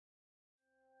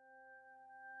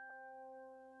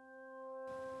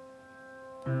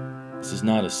This is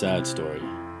not a sad story.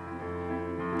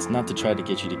 It's not to try to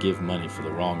get you to give money for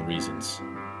the wrong reasons.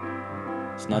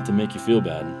 It's not to make you feel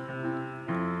bad.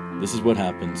 This is what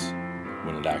happens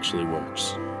when it actually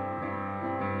works.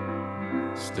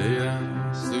 Stay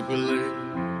out super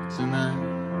late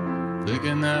tonight,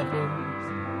 picking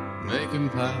apples, making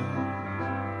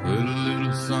pie. Put a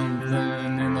little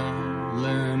something in our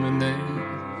lemonade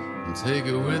and take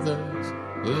it with us.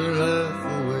 We're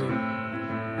half away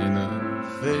in a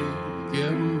fake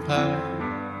empire.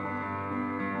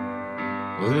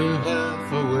 We're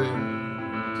half awake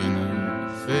in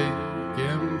a fake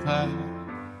empire.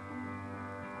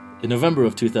 In November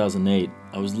of 2008,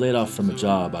 I was laid off from a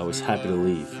job I was happy to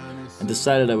leave and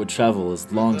decided I would travel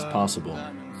as long as possible.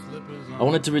 I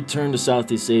wanted to return to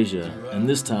Southeast Asia and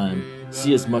this time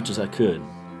see as much as I could,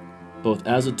 both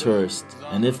as a tourist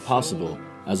and, if possible,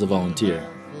 as a volunteer.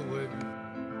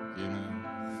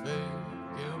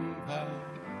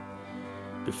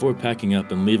 Before packing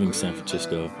up and leaving San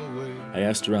Francisco, I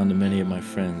asked around to many of my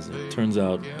friends, and it turns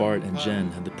out Bart and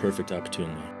Jen had the perfect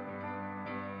opportunity.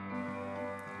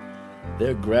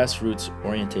 Their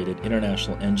grassroots-oriented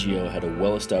international NGO had a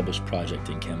well-established project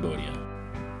in Cambodia.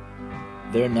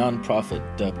 Their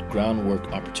nonprofit, dubbed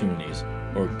Groundwork Opportunities,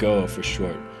 or GO for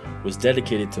short, was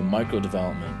dedicated to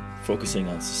micro-development, focusing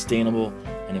on sustainable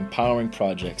and empowering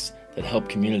projects that help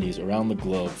communities around the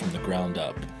globe from the ground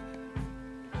up.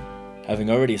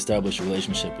 Having already established a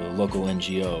relationship with a local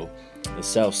NGO, the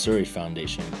South Surrey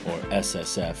Foundation, or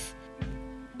SSF,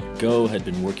 GO had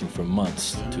been working for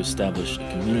months to establish a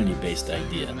community-based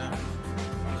idea.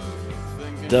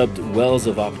 Dubbed Wells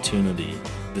of Opportunity,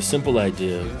 the simple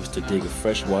idea was to dig a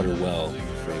freshwater well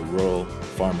for a rural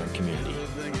farmer community.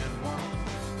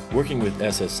 Working with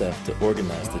SSF to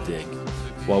organize the dig,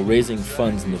 while raising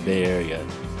funds in the Bay Area,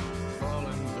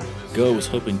 GO was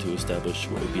hoping to establish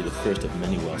what would be the first of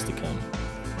many wells to come.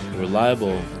 A reliable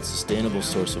and sustainable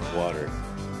source of water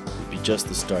would be just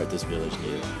the start this village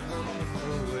needed.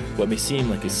 What may seem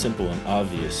like a simple and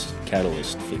obvious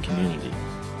catalyst for the community,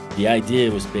 the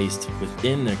idea was based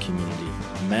within their community,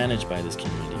 managed by this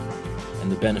community,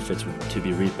 and the benefits were to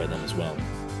be reaped by them as well.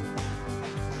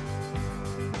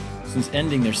 Since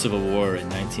ending their civil war in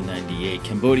 1998,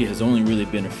 Cambodia has only really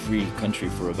been a free country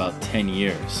for about 10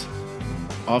 years.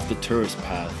 Off the tourist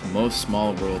path, most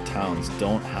small rural towns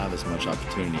don't have as much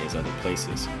opportunity as other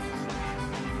places.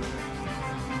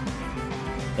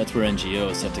 That's where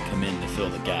NGOs have to come in to fill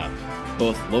the gap,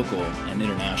 both local and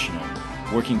international,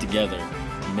 working together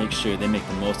to make sure they make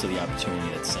the most of the opportunity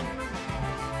that's sent.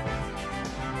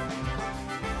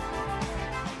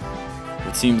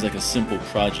 What seems like a simple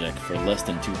project for less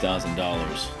than $2,000,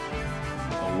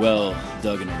 a well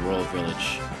dug in a rural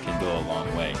village can go a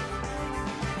long way.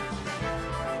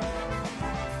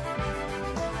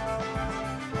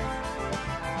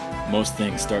 Most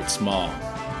things start small,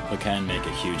 but can make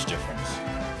a huge difference.